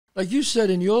Like you said,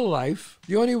 in your life,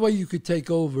 the only way you could take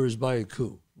over is by a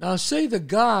coup. Now, say the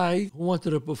guy who wanted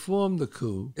to perform the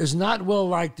coup is not well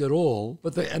liked at all,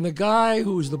 but the guy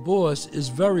who is the boss is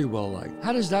very well liked.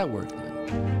 How does that work then?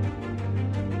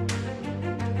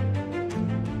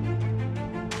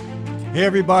 Hey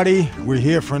everybody, we're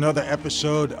here for another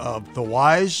episode of The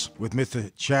Wise with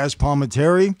Mr. Chazz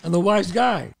Palminteri. And the wise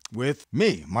guy. With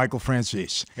me, Michael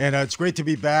Franzese. And it's great to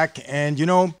be back. And, you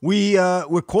know,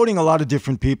 we're quoting a lot of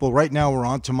different people. Right now, we're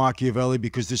on to Machiavelli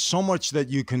because there's so much that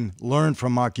you can learn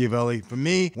from Machiavelli. For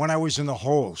me, when I was in the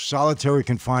hole, solitary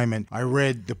confinement, I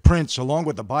read The Prince along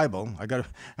with the Bible.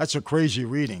 That's a crazy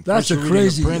reading. That's a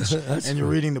crazy... The Prince and you're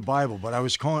reading the Bible. But I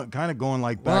was kind of going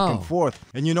like back and forth.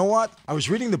 And you know what? I was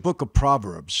reading the book of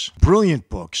Proverbs. Brilliant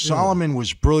book. Solomon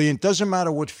was brilliant. Doesn't matter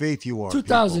what faith you are.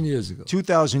 2,000 years ago.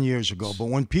 2,000 years ago. But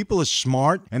when people are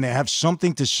smart and they have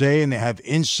something to say and they have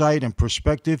insight and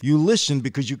perspective, you listen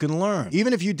because you can learn.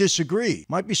 Even if you disagree,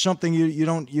 might be something you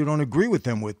don't agree with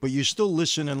them with, but you still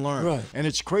listen and learn. Right. And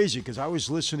it's crazy because I was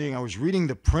reading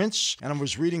The Prince and I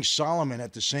was reading Solomon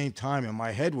at the same time, and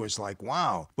my head was like,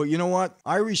 wow. But you know what?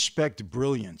 I respect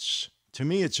brilliance. To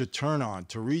me, it's a turn on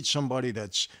to read somebody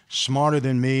that's smarter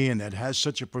than me and that has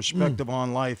such a perspective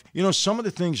on life. You know, some of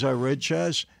the things I read,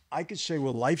 Chazz, I could say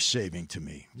were life-saving to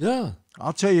me. Yeah.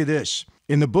 I'll tell you this.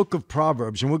 In the book of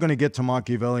Proverbs, and we're going to get to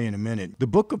Machiavelli in a minute, the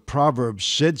book of Proverbs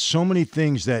said so many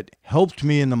things that helped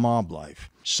me in the mob life.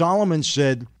 Solomon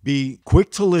said, be quick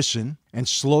to listen and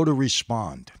slow to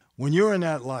respond. When you're in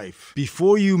that life,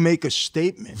 before you make a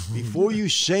statement, before you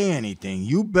say anything,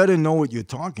 you better know what you're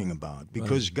talking about,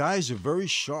 because guys are very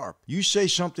sharp. You say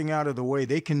something out of the way,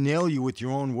 they can nail you with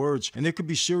your own words, and there could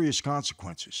be serious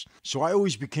consequences. So I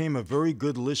always became a very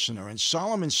good listener, and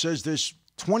Solomon says this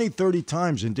 20, 30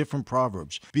 times in different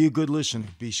proverbs. Be a good listener.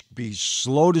 Be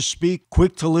slow to speak,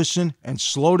 quick to listen, and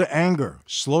slow to anger.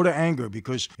 Slow to anger,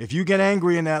 because if you get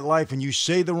angry in that life and you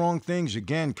say the wrong things,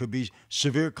 again, could be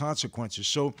severe consequences.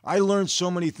 So I learned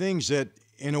so many things that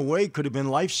in a way could have been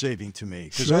life-saving to me,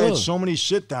 because I had so many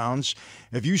sit-downs.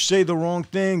 If you say the wrong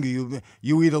thing,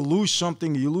 you either lose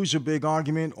something, you lose a big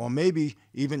argument, or maybe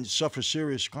even suffer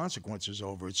serious consequences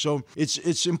over it. So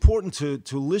it's important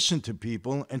to listen to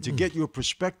people and to get your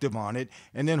perspective on it,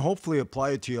 and then hopefully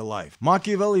apply it to your life.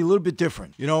 Machiavelli, a little bit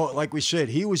different. You know, like we said,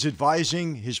 he was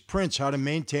advising his prince how to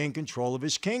maintain control of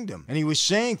his kingdom. And he was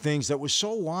saying things that were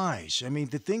so wise. I mean,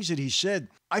 the things that he said,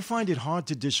 I find it hard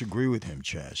to disagree with him,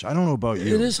 Chazz. I don't know about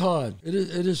you. It is hard. It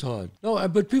is hard. No,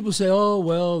 but people say, oh,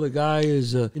 well, the guy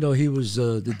is, he was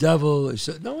the devil. He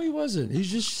said, no, he wasn't. He's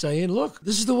just saying, look,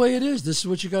 this is the way it is. This is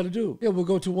what you got to do. Yeah, we'll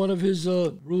go to one of his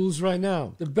rules right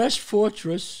now. The best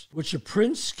fortress which a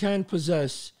prince can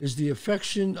possess is the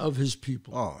affection of his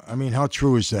people. Oh, I mean, how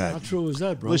true is that? How true is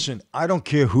that, bro? Listen, I don't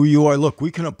care who you are. Look,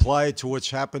 we can apply it to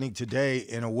what's happening today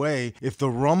in a way. If the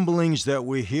rumblings that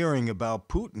we're hearing about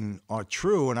Putin are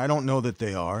true, and I don't know that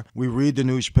they are. We read the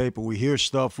newspaper, we hear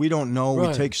stuff, we don't know,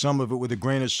 we take some of it with a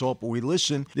grain of salt, but we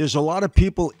listen. There's a lot of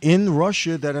people in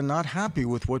Russia that are not happy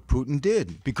with what Putin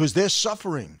did because they're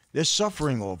suffering. They're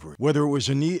suffering over it. Whether it was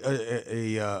a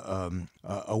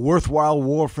worthwhile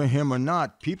war for him or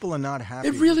not, people are not happy.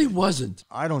 It really wasn't.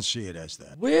 I don't see it as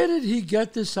that. Where did he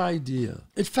get this idea?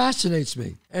 It fascinates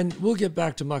me. And we'll get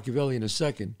back to Machiavelli in a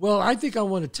second. Well, I think I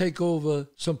want to take over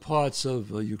some parts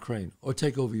of Ukraine, or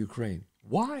take over Ukraine.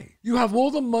 Why? You have all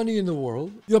the money in the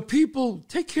world. Your people,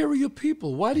 take care of your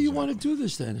people. Why do you want to do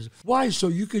this then? Why? So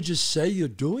you could just say you're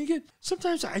doing it?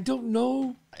 Sometimes I don't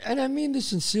know, and I mean this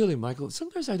sincerely, Michael.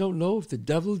 Sometimes I don't know if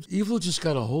the evil just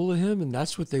got a hold of him and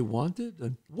that's what they wanted.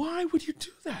 And why would you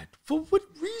do that? For what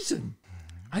reason?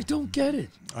 I don't get it.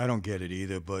 I don't get it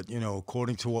either, but, you know,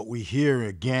 according to what we hear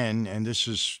again, and this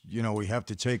is, you know, we have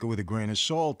to take it with a grain of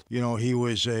salt. You know, he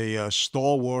was a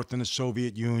stalwart in the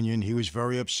Soviet Union. He was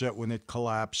very upset when it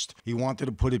collapsed. He wanted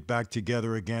to put it back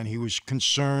together again. He was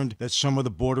concerned that some of the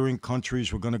bordering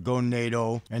countries were going to go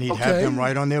NATO, and he'd have them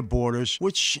right on their borders,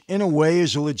 which in a way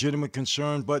is a legitimate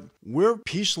concern, but we're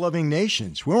peace-loving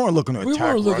nations. We weren't looking to attack Russia. We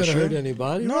weren't looking to hurt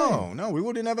anybody. No, no, it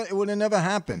would have never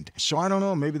happened. So I don't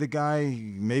know, maybe the guy...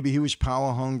 Maybe he was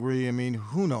power hungry. I mean,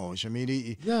 who knows? I mean,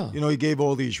 he gave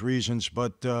all these reasons,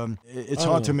 but it's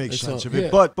hard to make sense of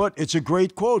it. But it's a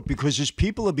great quote because his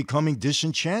people are becoming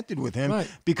disenchanted with him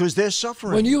because they're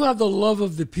suffering. When you have the love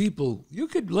of the people, you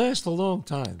could last a long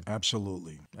time.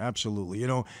 Absolutely. Absolutely. You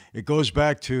know, it goes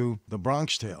back to the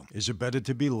Bronx Tale. Is it better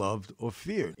to be loved or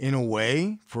feared? In a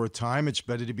way, for a time, it's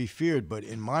better to be feared. But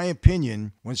in my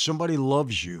opinion, when somebody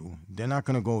loves you, they're not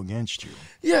going to go against you.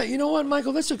 Yeah, you know what,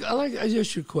 Michael? I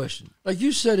ask you a question. Like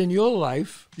you said, in your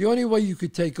life, the only way you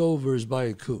could take over is by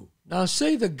a coup. Now,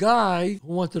 say the guy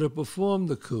who wanted to perform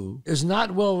the coup is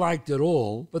not well liked at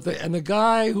all, but the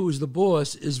guy who is the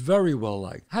boss is very well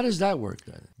liked. How does that work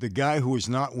then? The guy who is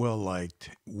not well liked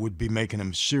would be making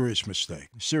a serious mistake.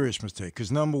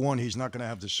 Because number one, he's not going to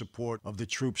have the support of the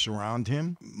troops around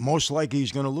him. Most likely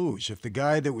he's going to lose. If the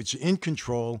guy that was in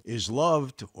control is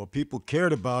loved, or people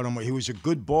cared about him, or he was a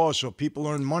good boss, or people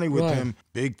earned money with him,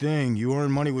 big thing. You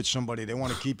earn money with somebody, they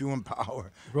want to keep you in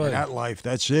power. Right. In that life,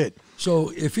 that's it.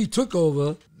 So if he took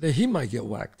over, then he might get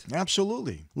whacked.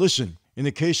 Absolutely. Listen, in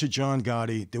the case of John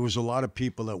Gotti, there was a lot of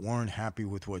people that weren't happy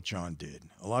with what John did.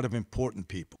 A lot of important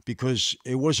people, because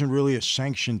it wasn't really a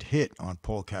sanctioned hit on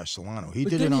Paul Castellano. He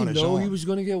did it on his own. Didn't he know he was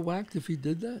going to get whacked if he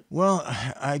did that? Well,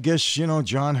 I guess,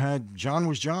 John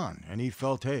was John, and he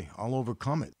felt, hey, I'll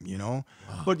overcome it, Wow.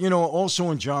 But,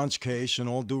 also in John's case, in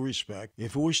all due respect,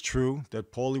 if it was true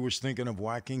that Paulie was thinking of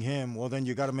whacking him, well, then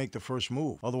you got to make the first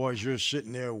move. Otherwise, you're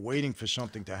sitting there waiting for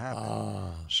something to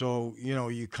happen. So,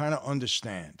 you kind of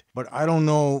understand. But I don't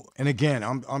know, and again,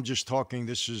 I'm just talking,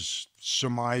 this is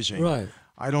surmising. Right.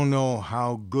 I don't know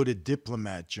how good a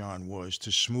diplomat John was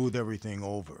to smooth everything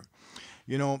over.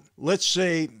 Let's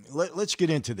get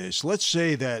into this. Let's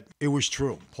say that it was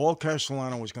true. Paul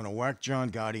Castellano was going to whack John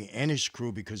Gotti and his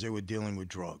crew because they were dealing with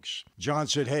drugs. John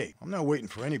said, hey, I'm not waiting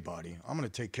for anybody. I'm going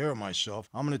to take care of myself.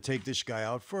 I'm going to take this guy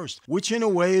out first, which in a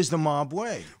way is the mob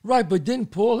way. Right, but didn't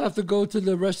Paul have to go to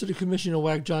the rest of the commission and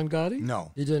whack John Gotti?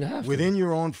 No. He didn't have to. Within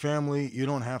your own family, you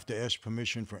don't have to ask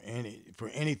permission for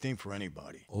anything for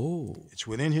anybody. Oh. It's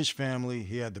within his family.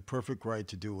 He had the perfect right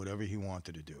to do whatever he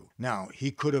wanted to do. Now,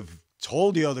 he could have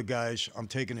told the other guys, I'm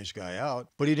taking this guy out,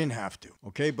 but he didn't have to,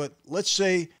 okay? But let's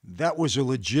say that was a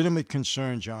legitimate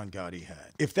concern John Gotti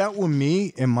had. If that were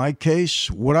me, in my case,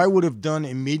 what I would have done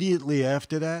immediately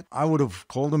after that, I would have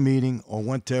called a meeting or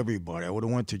went to everybody. I would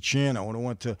have went to Chin, I would have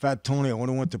went to Fat Tony, I would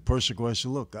have went to Persico. I said,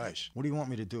 look, guys, what do you want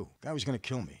me to do? Guy was going to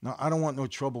kill me. Now, I don't want no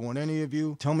trouble with any of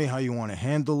you. Tell me how you want to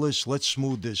handle this. Let's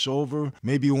smooth this over.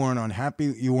 Maybe you weren't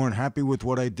happy with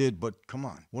what I did, but come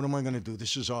on, what am I going to do?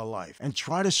 This is our life. And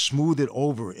try to smooth it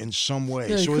over in some way.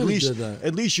 Yeah, so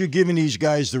at least you're giving these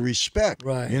guys the respect,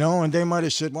 right? And they might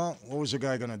have said, well, what was the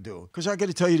guy going to do? Because I got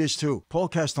to tell you this too. Paul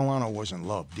Castellano wasn't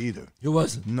loved either. He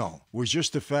wasn't? No. It was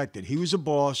just the fact that he was a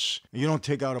boss. And you don't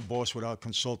take out a boss without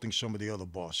consulting some of the other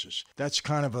bosses. That's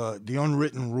kind of the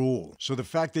unwritten rule. So the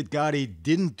fact that Gotti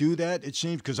didn't do that, it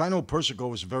seems, because I know Persico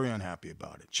was very unhappy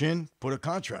about it. Chin put a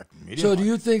contract in. So do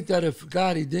you think that if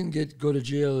Gotti didn't go to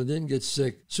jail and didn't get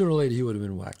sick, sooner or later he would have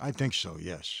been whacked? I think so,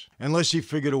 yes. Unless he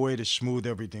figured a way to smooth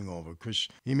everything over, because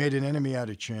he made an enemy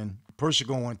out of Chin.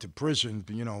 Persico went to prison,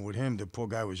 with him, the poor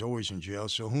guy was always in jail,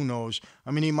 so who knows?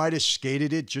 I mean, he might have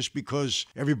skated it just because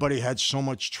everybody had so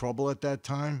much trouble at that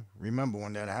time. Remember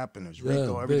when that happened, it was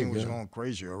Rico, everything was going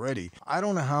crazy already. I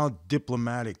don't know how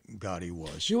diplomatic Gotti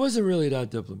was. He wasn't really that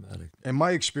diplomatic. In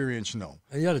my experience, no.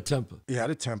 And he had a temper. He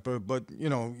had a temper, but,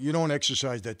 you don't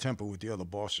exercise that temper with the other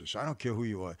bosses. I don't care who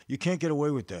you are. You can't get away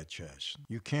with that, Chazz.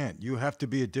 You can't. You have to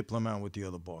be a diplomat with the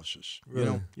other bosses.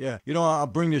 Really? Yeah. I'll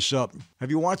bring this up. Have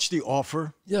you watched The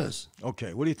Offer? Yes.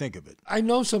 Okay, what do you think of it? I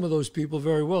know some of those people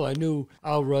very well. I knew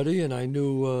Al Ruddy and I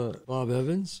knew Bob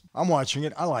Evans. I'm watching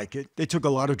it. I like it. They took a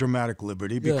lot of dramatic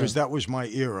liberty because that was my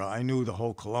era. I knew the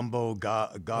whole Columbo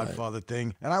Godfather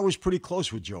thing, and I was pretty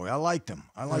close with Joey. I liked him.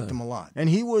 I liked him a lot. And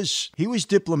he was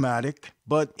diplomatic,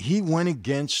 but he went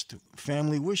against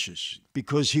family wishes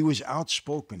because he was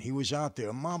outspoken. He was out there.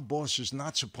 A mob boss is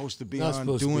not supposed to be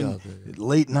doing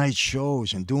late night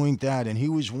shows and doing that, and he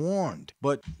was warned.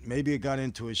 But maybe it got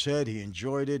into his head. He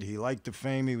enjoyed it. He liked the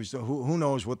fame. He was who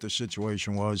knows what the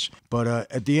situation was. But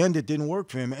at the end, it didn't work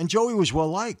for him. And Joey was well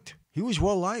liked. He was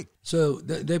well liked. So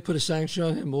they put a sanction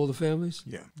on him, all the families?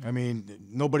 Yeah. I mean,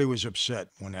 nobody was upset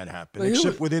when that happened,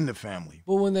 except within the family.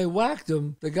 Well, when they whacked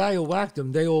him, the guy who whacked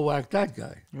him, they all whacked that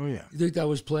guy. Oh, yeah. You think that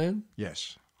was planned?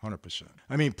 Yes. 100%.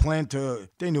 I mean,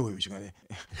 they knew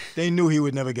they knew he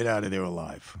would never get out of there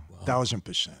alive. Wow.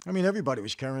 1,000%. I mean, everybody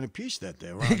was carrying a piece that day.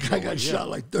 The guy got shot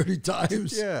like 30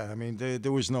 times. Yeah, I mean,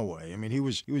 there was no way. I mean, he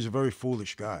was a very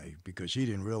foolish guy because he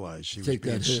didn't realize he was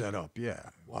being set up. Yeah.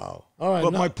 Wow. All right.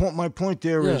 But my point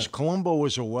there is Columbo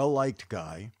was a well-liked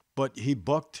guy, but he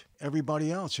bucked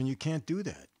everybody else, and you can't do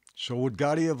that. So would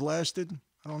Gotti have lasted?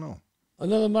 I don't know.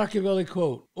 Another Machiavelli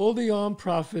quote, all the armed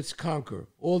prophets conquer,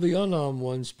 all the unarmed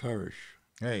ones perish.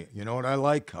 Hey, you know what I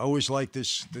like? I always like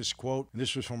this quote.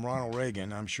 This was from Ronald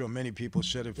Reagan. I'm sure many people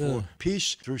said it before.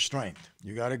 Peace through strength.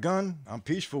 You got a gun? I'm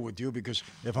peaceful with you because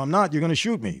if I'm not, you're going to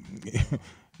shoot me.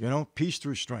 Peace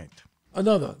through strength.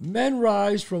 Another, men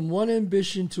rise from one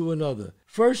ambition to another.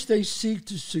 First they seek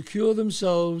to secure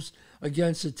themselves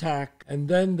against attack, and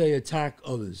then they attack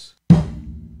others.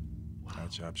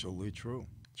 That's absolutely true.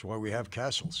 That's why we have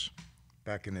castles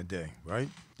back in the day, right?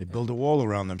 They build a wall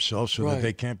around themselves so that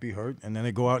they can't be hurt, and then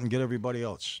they go out and get everybody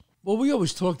else. Well, we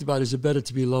always talked about, is it better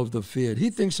to be loved or feared? He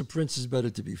thinks a prince is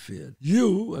better to be feared.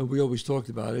 You, and we always talked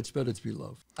about it, it's better to be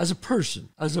loved. As a person,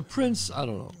 as a prince, I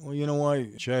don't know. Well, you know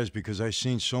why, Chazz? Because I've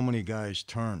seen so many guys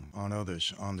turn on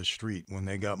others on the street when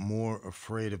they got more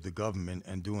afraid of the government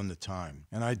and doing the time.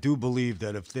 And I do believe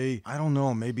that if they, I don't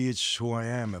know, maybe it's who I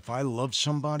am. If I love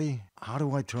somebody, how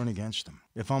do I turn against them?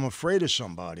 If I'm afraid of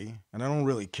somebody, and I don't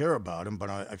really care about him,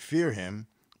 but I fear him,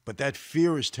 but that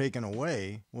fear is taken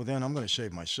away, well, then I'm going to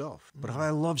save myself. But if I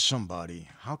love somebody,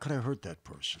 how could I hurt that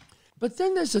person? But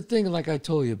then there's a thing like I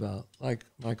told you about, like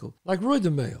Michael, like Roy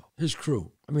DeMeo, his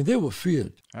crew. I mean, they were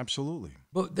feared. Absolutely.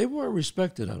 But they weren't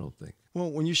respected, I don't think.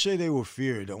 Well, when you say they were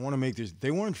feared, I want to make this,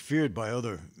 they weren't feared by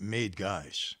other made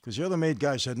guys. Because the other made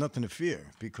guys had nothing to fear.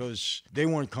 Because they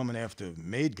weren't coming after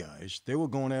made guys. They were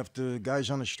going after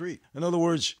guys on the street. In other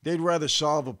words, they'd rather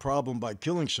solve a problem by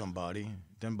killing somebody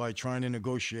than by trying to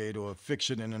negotiate or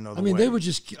fix it in another way. I mean, they were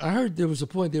just, I heard there was a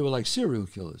point they were like serial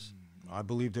killers. I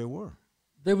believe they were.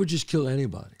 They would just kill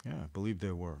anybody. Yeah, I believe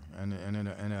they were. And in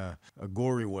a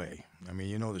gory way. I mean,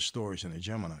 you know the stories in the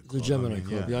Gemini Club. The Gemini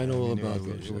Club, yeah, I know all about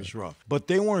those. It was rough. But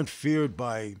they weren't feared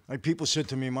by, like people said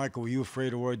to me, Michael, were you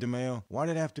afraid of Roy DeMeo? Why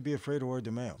did I have to be afraid of Roy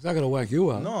DeMeo? He's not going to whack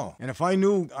you out. No. And if I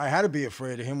knew I had to be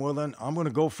afraid of him, well, then I'm going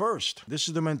to go first. This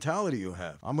is the mentality you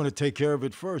have. I'm going to take care of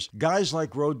it first. Guys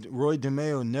like Roy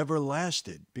DeMeo never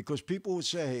lasted because people would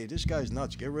say, hey, this guy's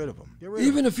nuts. Get rid of him. Get rid of him.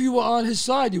 Even if you were on his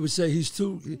side, you would say he's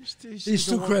too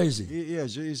crazy. Yeah,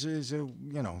 he's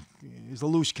a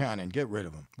loose cannon. Get rid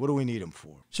of him. What do we need him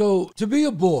for? So to be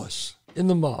a boss in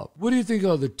the mob, what do you think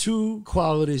are the two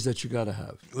qualities that you got to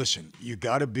have? Listen, you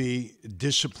got to be a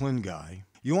disciplined guy.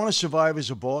 You want to survive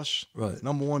as a boss? Right.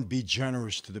 Number one, be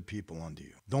generous to the people under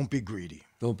you. Don't be greedy.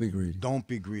 Don't be greedy. Don't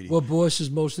be greedy. What boss is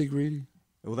mostly greedy?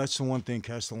 Well, that's the one thing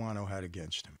Castellano had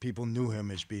against him. People knew him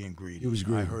as being greedy. He was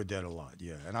greedy. I heard that a lot,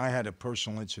 yeah. And I had a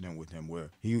personal incident with him where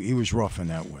he was rough in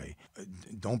that way.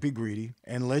 Don't be greedy.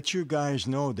 And let your guys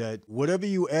know that whatever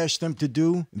you ask them to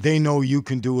do, they know you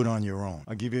can do it on your own.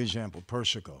 I'll give you an example.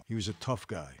 Persico. He was a tough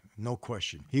guy. No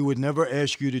question. He would never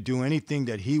ask you to do anything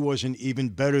that he wasn't even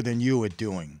better than you at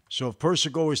doing. So if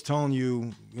Persico was telling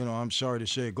you, I'm sorry to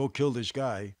say, go kill this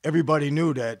guy, everybody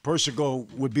knew that Persico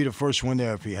would be the first one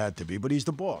there if he had to be. But he's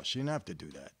the boss. He didn't have to do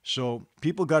that. So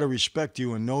people got to respect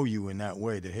you and know you in that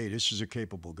way that, hey, this is a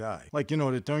capable guy. Like,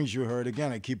 the things you heard,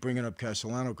 again, I keep bringing up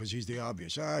Castellano because he's the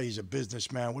obvious. He's a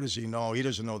businessman. What does he know? He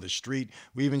doesn't know the street.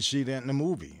 We even see that in the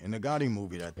movie, in the Gotti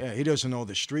movie. He doesn't know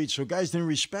the street. So guys didn't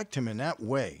respect him in that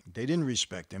way. They didn't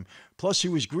respect him. Plus, he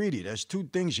was greedy. That's two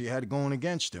things he had going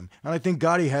against him. And I think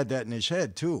Gotti had that in his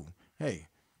head, too. Hey,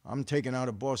 I'm taking out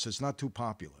a boss that's not too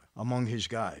popular among his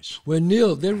guys. When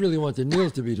Neil, they really wanted Neil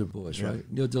to be the boss, right?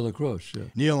 Neil Delacroix, yeah.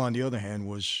 Neil, on the other hand,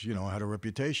 was, had a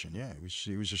reputation. Yeah,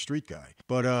 he was a street guy.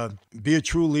 But be a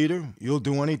true leader. You'll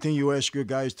do anything you ask your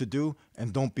guys to do,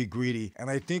 and don't be greedy. And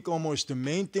I think almost the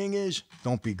main thing is,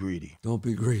 don't be greedy. Don't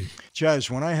be greedy. Chazz,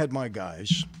 when I had my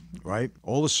guys, right,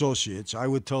 all associates, I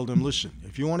would tell them, listen,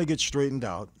 if you want to get straightened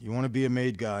out, you want to be a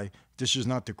made guy, this is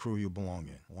not the crew you belong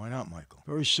in. Why not, Michael?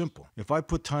 Very simple. If I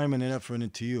put time and effort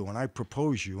into you and I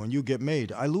propose you and you get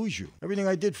made, I lose you. Everything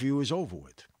I did for you is over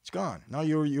with. It's gone. Now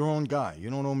you're your own guy.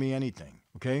 You don't owe me anything,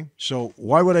 okay? So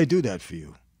why would I do that for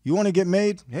you? You want to get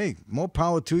made? Hey, more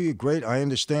power to you. Great. I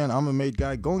understand. I'm a made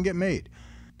guy. Go and get made.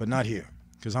 But not here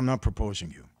because I'm not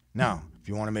proposing you. Now, if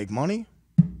you want to make money,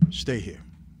 stay here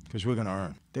because we're going to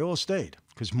earn. They all stayed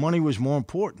because money was more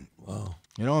important. Wow.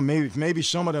 Maybe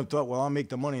some of them thought, well, I'll make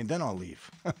the money and then I'll leave.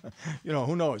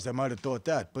 Who knows? They might have thought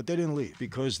that, but they didn't leave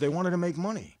because they wanted to make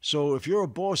money. So if you're a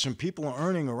boss and people are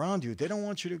earning around you, they don't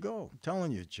want you to go. I'm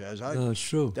telling you, Chazz. It's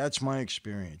true. That's my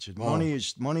experience. Wow.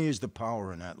 Money is the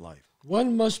power in that life.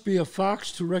 One must be a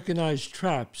fox to recognize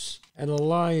traps and a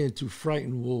lion to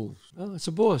frighten wolves. Well, it's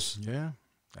a boss. Yeah.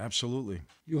 Absolutely.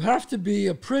 You have to be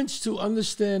a prince to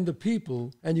understand the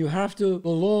people, and you have to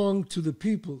belong to the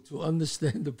people to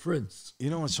understand the prince.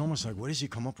 It's almost like, where does he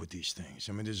come up with these things?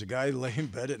 I mean, there's a guy lay in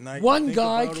bed at night. One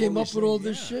guy came up with all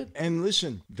this shit. And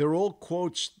listen, they're all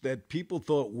quotes that people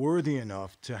thought worthy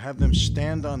enough to have them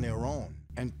stand on their own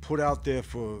and put out there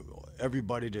for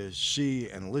everybody to see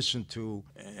and listen to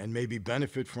and maybe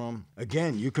benefit from.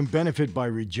 Again, you can benefit by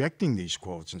rejecting these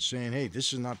quotes and saying, hey,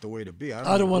 this is not the way to be.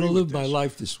 I don't want to live my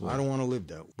life this way. I don't want to live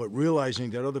that way. But realizing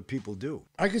that other people do.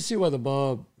 I can see why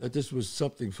that this was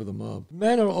something for the mob.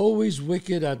 Men are always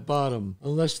wicked at bottom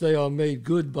unless they are made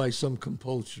good by some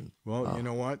compulsion. Well, you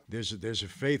know what? There's a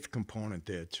faith component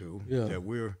there too. Yeah. That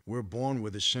we're born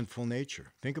with a sinful nature.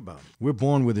 Think about it. We're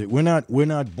born with it. We're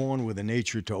not born with a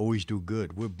nature to always do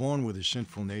good. We're born with a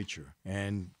sinful nature,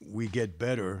 and we get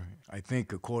better, I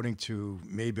think, according to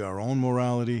maybe our own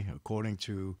morality, according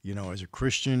to, as a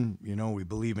Christian, we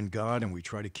believe in God and we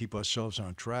try to keep ourselves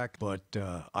on track. But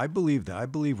I believe that. I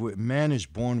believe man is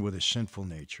born with a sinful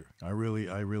nature. I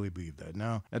really believe that.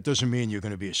 Now, that doesn't mean you're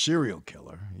going to be a serial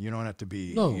killer. You don't have to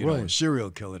be a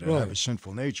serial killer to have a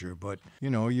sinful nature. But,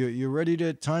 you're ready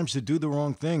at times to do the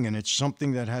wrong thing, and it's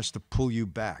something that has to pull you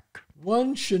back.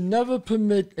 One should never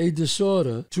permit a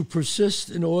disorder to persist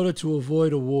in order to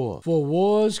avoid a war, for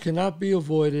wars cannot be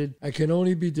avoided and can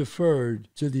only be deferred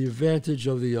to the advantage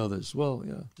of the others. Well,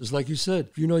 yeah, just like you said,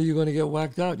 if you know you're going to get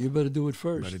whacked out, you better do it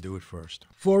first. Better do it first.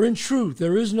 For in truth,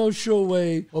 there is no sure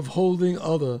way of holding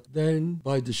other than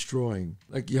by destroying.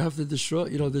 Like, you have to destroy,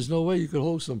 there's no way you could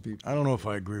hold some people. I don't know if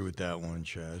I agree with that one,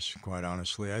 Chazz, quite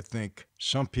honestly. I think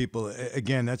some people,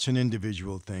 again, that's an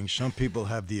individual thing. Some people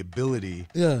have the ability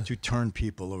to turn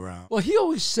people around. Well,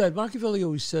 Machiavelli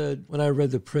always said, when I read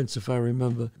The Prince, if I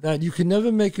remember, that you can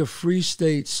never make a free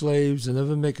state slaves and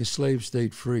never make a slave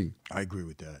state free. I agree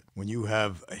with that. When you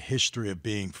have a history of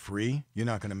being free, you're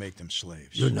not going to make them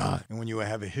slaves. You're not. And when you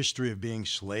have a history of being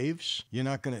slaves, they're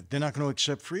not going to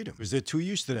accept freedom because they're too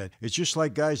used to that. It's just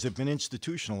like guys that have been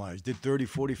institutionalized, did 30,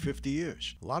 40, 50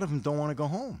 years. A lot of them don't want to go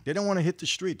home. They don't want to hit the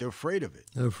street. They're afraid of it.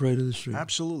 They're afraid of the street.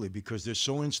 Absolutely, because they're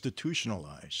so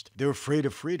institutionalized. They're afraid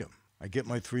of freedom. I get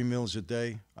my 3 meals a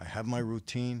day. I have my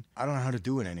routine. I don't know how to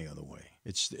do it any other way.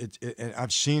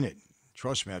 I've seen it.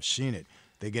 Trust me, I've seen it.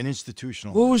 They get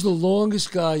institutionalized. What was the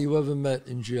longest guy you ever met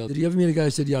in jail? Did you ever meet a guy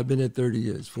who said, yeah, I've been there 30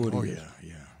 years, 40 years?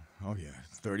 Oh, yeah.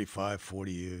 35,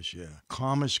 40 years, yeah.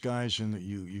 Calmest guys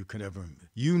you could ever,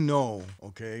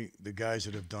 okay, the guys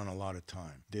that have done a lot of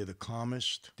time. They're the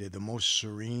calmest. They're the most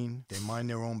serene. They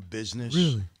mind their own business.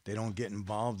 Really? They don't get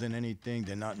involved in anything.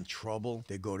 They're not in trouble.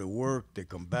 They go to work. They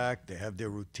come back. They have their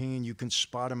routine. You can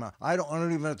spot them out. I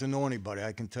don't even have to know anybody.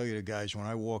 I can tell you the guys when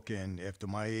I walk in after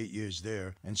my 8 years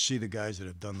there and see the guys that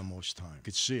have done the most time. You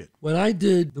could see it. When I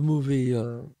did the movie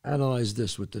Analyze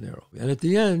This with De Niro, and at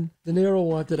the end, De Niro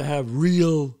wanted to have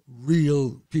real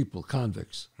people,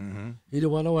 convicts. Mm-hmm. He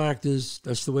didn't want no actors.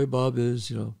 That's the way Bob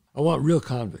is, I want real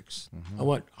convicts. Mm-hmm. I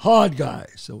want hard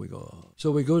guys. So we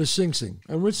go to Sing Sing.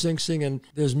 And we're at Sing Sing, and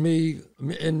there's me,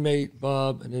 inmate,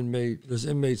 Bob, and inmate. There's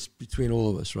inmates between all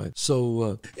of us, right?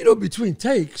 So, between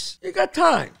takes, you got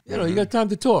time. You got time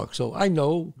to talk. So I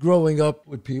know, growing up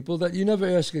with people, that you never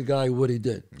ask a guy what he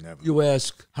did. Never. You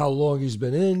ask how long he's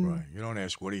been in. Right. You don't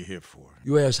ask what are you here for.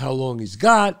 You ask how long he's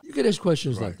got. You can ask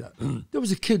questions like that. There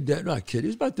was a kid there, not a kid, he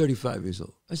was about 35 years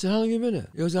old. I said, how long have you been there?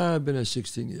 He goes, I've been there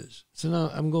 16 years. So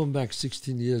now I'm going back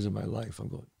 16 years of my life. I'm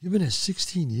going, you've been there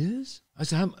 16 years? I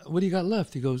said, what do you got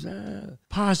left? He goes,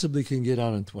 possibly can get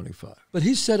out in 25. But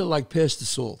he said it like pass the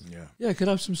salt. Yeah, can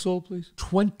I have some salt, please?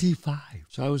 25.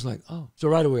 So I was like, oh. So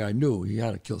right away I knew he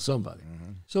had to kill somebody.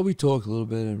 Mm-hmm. So we talked a little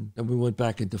bit, and then we went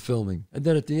back into filming. And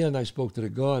then at the end, I spoke to the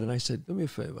guard, and I said, do me a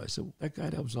favor. I said, that guy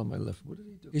that was on my left, what did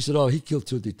he do? He said, he killed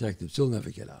 2 detectives. He'll never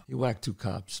get out. He whacked 2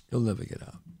 cops. He'll never get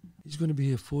out. He's going to be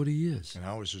here 40 years. And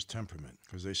how was his temperament?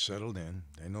 Because they settled in.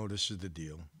 They know this is the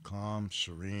deal. Calm,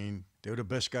 serene. They were the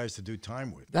best guys to do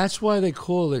time with. That's why they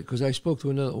call it, because I spoke to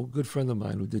another good friend of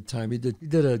mine who did time. He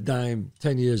did a dime,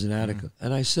 10 years in Attica. Mm-hmm.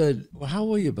 And I said, well, how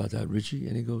were you about that, Richie?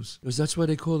 And he goes, that's why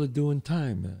they call it doing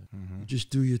time, man. Mm-hmm. You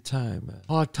just do your time, man.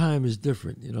 Hard time is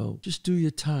different, Just do your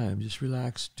time. Just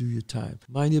relax, do your time.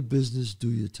 Mind your business, do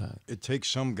your time. It takes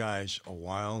some guys a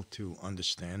while to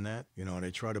understand that.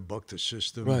 They try to buck the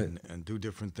system and do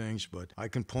different things, but I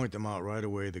can point them out right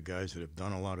away, the guys that have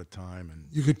done a lot of time. And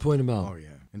you could point them out. Oh, yeah.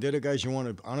 And they're the guys you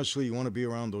want to be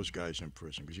around those guys in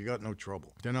prison because you got no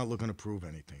trouble. They're not looking to prove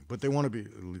anything, but they want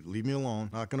to leave me alone,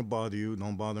 not going to bother you,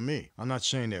 don't bother me. I'm not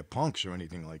saying they're punks or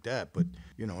anything like that, but,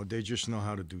 they just know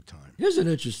how to do time. Here's an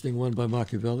interesting one by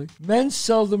Machiavelli. Men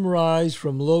seldom rise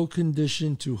from low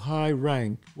condition to high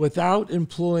rank without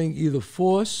employing either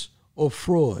force or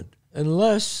fraud,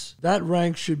 unless that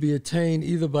rank should be attained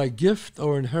either by gift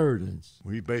or inheritance.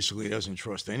 Well, he basically doesn't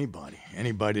trust anybody.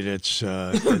 Anybody that's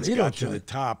got to the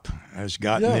top has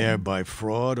gotten there by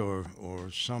fraud or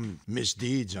some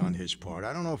misdeeds on his part.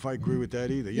 I don't know if I agree with that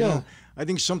either. You know, I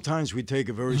think sometimes we take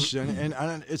a very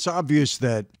and it's obvious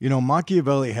that, you know,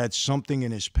 Machiavelli had something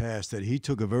in his past that he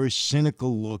took a very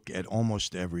cynical look at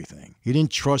almost everything. He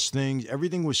didn't trust things.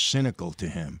 Everything was cynical to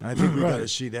him. I think we got to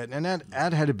see that. And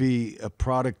that had to be a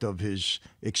product of his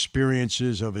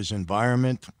experiences, of his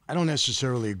environment. I don't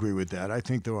necessarily agree with that. I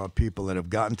think there are people that have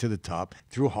gotten to the top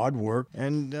through hard work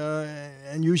and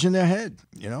using their head,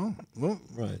 you know? Well,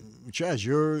 Chazz,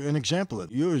 you're an example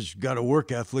of it. Yours got a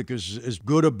work ethic as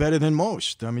good or better than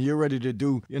most. I mean, you're ready to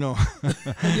do, you know,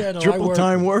 triple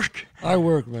time work. I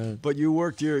work, man. But you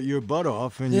worked your butt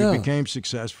off and you became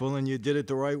successful and you did it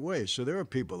the right way. So there are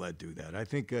people that do that. I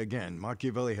think, again,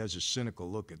 Machiavelli has a cynical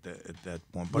look at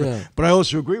that point. But I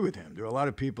also agree with him. There are a lot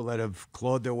of people that have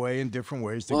clawed their way in different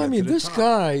ways to get to the top. This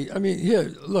guy,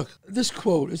 here, look, this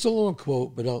quote, it's a long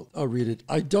quote, but I'll read it.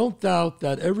 I don't doubt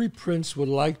that every prince would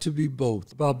like to be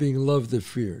both, about being loved and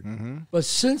feared. But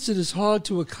since it is hard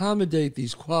to accommodate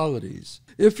these qualities,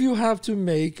 if you have to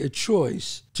make a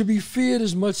choice, to be feared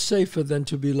is much safer than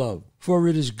to be loved. For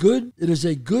it is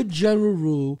a good general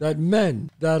rule that men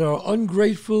are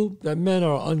ungrateful,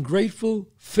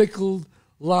 fickle,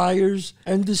 liars,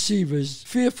 and deceivers,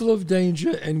 fearful of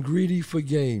danger and greedy for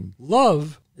gain.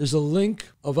 Love is a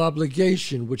link of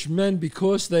obligation which men,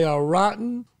 because they are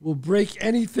rotten, will break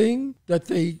anything that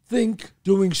they think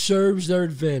doing serves their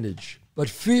advantage. But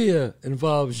fear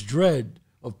involves dread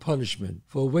of punishment,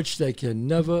 for which they can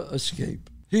never escape.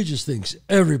 He just thinks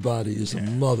everybody is a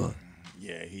mother.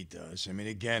 Yeah, he does. I mean,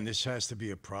 again, this has to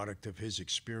be a product of his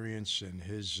experience and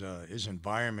his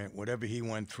environment, whatever he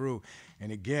went through.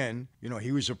 And again, you know,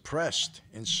 he was oppressed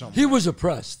in some way. He was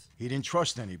oppressed. He didn't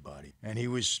trust anybody. And he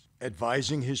was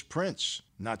advising his prince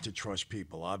not to trust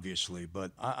people, obviously.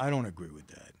 But I don't agree with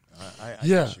that. I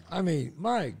disagree. I mean,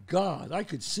 my God, I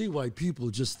could see why people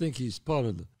just think he's part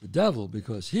of the devil,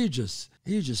 because he just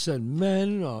said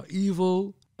men are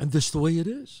evil, and this is the way it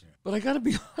is. Yeah. But I got to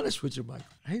be honest with you, Mike.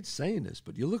 I hate saying this,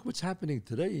 but you look what's happening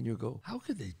today, and you go, how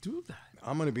could they do that?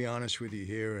 I'm going to be honest with you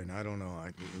here, and I don't know.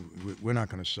 We're not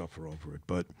going to suffer over it.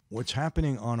 But what's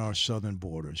happening on our southern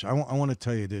borders, I want to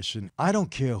tell you this, and I don't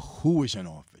care who is in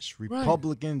office,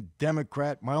 Republican,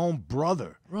 Democrat, my own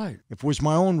brother. Right. If it was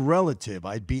my own relative,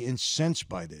 I'd be incensed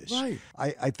by this. Right.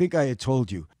 I think I had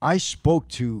told you, I spoke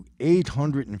to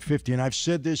 850, and I've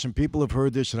said this, and people have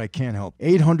heard this, and I can't help,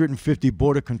 850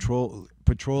 Border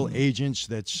Patrol agents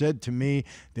that said to me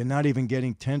they're not even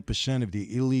getting 10% of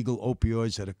the illegal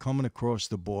opioids that are coming across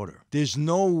the border. There's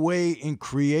no way in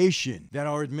creation that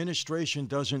our administration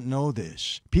doesn't know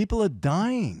this. People are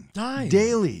dying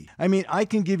daily. I mean, I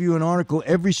can give you an article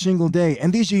every single day,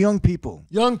 and these are young people.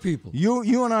 Young people.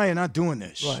 You and I are not doing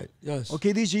this. Right, yes.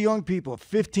 Okay, these are young people,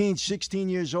 15, 16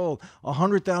 years old.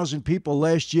 100,000 people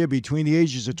last year between the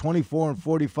ages of 24 and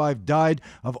 45 died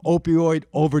of opioid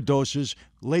overdoses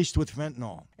laced with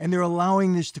fentanyl. And they're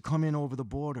allowing this to come in over the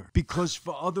border because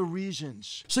for other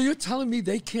reasons. So you're telling me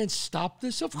they can't stop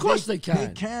this? Of course they can.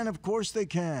 They can. Of course they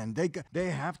can. They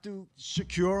have to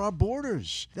secure our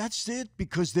borders. That's it,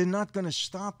 because they're not going to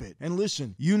stop it. And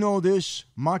listen, you know this.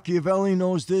 Machiavelli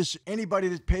knows this. Anybody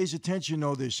that pays attention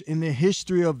knows this. In the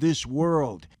history of this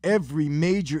world, every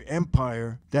major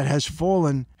empire that has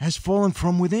fallen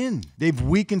from within. They've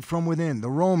weakened from within. The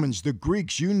Romans, the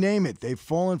Greeks, you name it. They've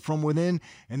fallen from within.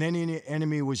 And then the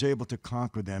enemy was able to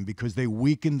conquer them because they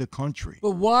weakened the country.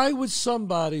 But why would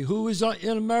somebody who is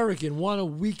an American want to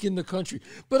weaken the country?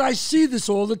 But I see this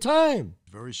all the time.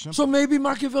 Very simple. So maybe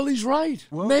Machiavelli's right.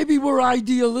 Well, maybe we're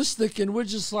idealistic and we're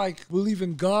just like, believe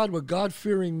in God, we're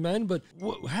God-fearing men. But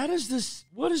how does this,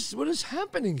 what is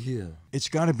happening here? It's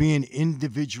got to be an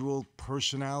individual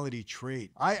personality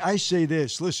trait. I say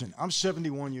this, listen, I'm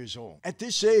 71 years old. At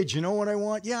this age, you know what I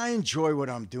want? Yeah, I enjoy what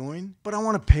I'm doing, but I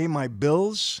want to pay my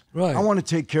bills. Right. I want to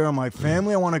take care of my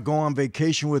family. I want to go on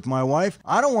vacation with my wife.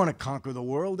 I don't want to conquer the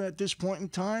world at this point in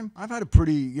time. I've had a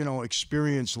pretty,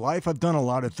 experienced life. I've done a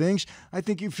lot of things. I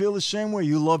think you feel the same way.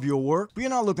 You love your work, but you're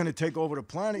not looking to take over the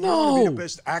planet. You want to be the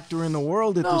best actor in the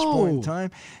world at this point in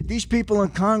time. These people in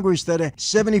Congress that are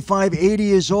 75, 80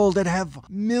 years old that have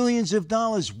millions of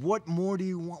dollars, what more do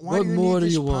you want? Why what do you more need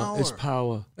do you power? want? It's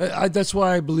power. That's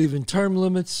why I believe in term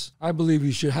limits. I believe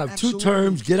you should have Absolutely. 2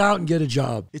 terms, get out and get a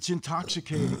job. It's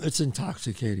intoxicating. It's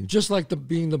intoxicating. Just like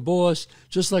being the boss,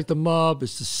 just like the mob,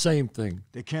 it's the same thing.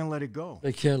 They can't let it go.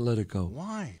 They can't let it go.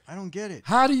 Why? I don't get it.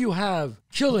 How do you have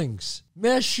killings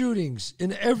Mass shootings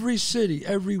in every city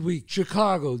every week.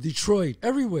 Chicago, Detroit,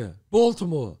 everywhere.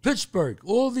 Baltimore, Pittsburgh.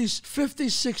 All these 50,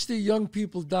 60 young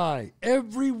people die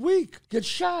every week. Get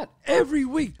shot every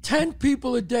week. 10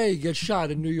 people a day get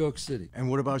shot in New York City. And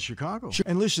what about Chicago?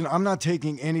 And listen, I'm not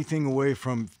taking anything away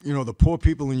from, the poor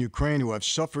people in Ukraine who have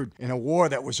suffered in a war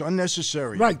that was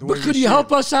unnecessary. Right, but could you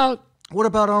help us out? What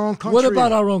about our own country? What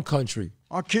about our own country?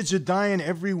 Our kids are dying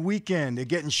every weekend. They're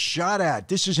getting shot at.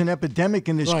 This is an epidemic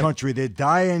in this country. They're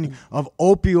dying of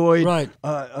opioid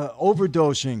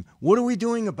overdosing. What are we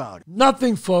doing about it?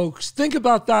 Nothing, folks. Think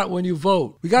about that when you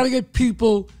vote. We got to get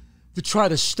people to try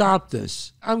to stop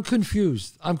this. I'm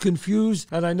confused,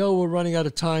 and I know we're running out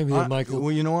of time here, Michael.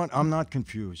 Well, you know what? I'm not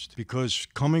confused, because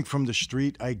coming from the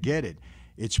street, I get it.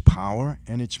 It's power,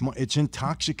 and it's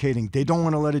intoxicating. They don't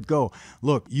want to let it go.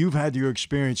 Look, you've had your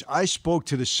experience. I spoke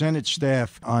to the Senate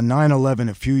staff on 9/11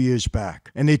 a few years back,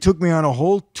 and they took me on a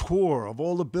whole tour of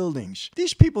all the buildings.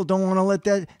 These people don't want to let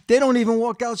that. They don't even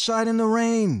walk outside in the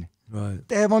rain. Right.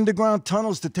 They have underground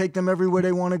tunnels to take them everywhere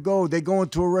they want to go. They go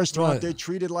into a restaurant. They're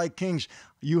treated like kings.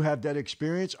 You have that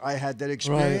experience. I had that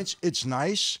experience. It's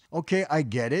nice. Okay, I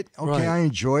get it. Okay, I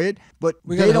enjoy it. But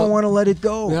they don't want to let it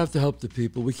go. We have to help the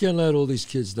people. We can't let all these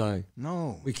kids die.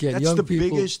 No. We can't. That's Young the people,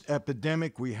 biggest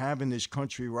epidemic we have in this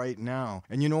country right now.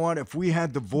 And you know what? If we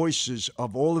had the voices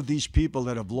of all of these people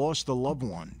that have lost a loved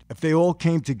one, if they all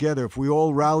came together, if we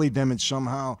all rallied them and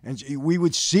somehow, and we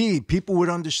would see, people would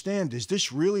understand, is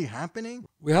this really happening?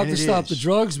 We have to stop the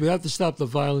drugs. We have to stop the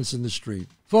violence in the street.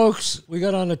 Folks, we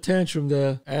got on a tantrum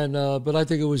there, and but I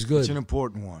think it was good. It's an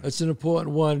important one. It's an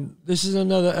important one. This is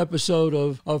another episode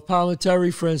of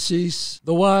Palminteri Franzese,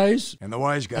 the Wise. And the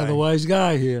Wise Guy. And the Wise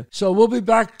Guy here. So we'll be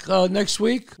back next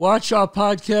week. Watch our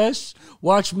podcast.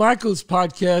 Watch Michael's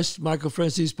podcast, Michael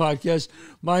Franzese podcast,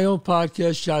 my own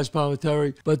podcast, Chazz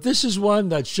Palminteri. But this is one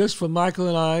that's just for Michael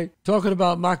and I, talking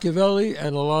about Machiavelli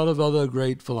and a lot of other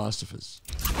great philosophers.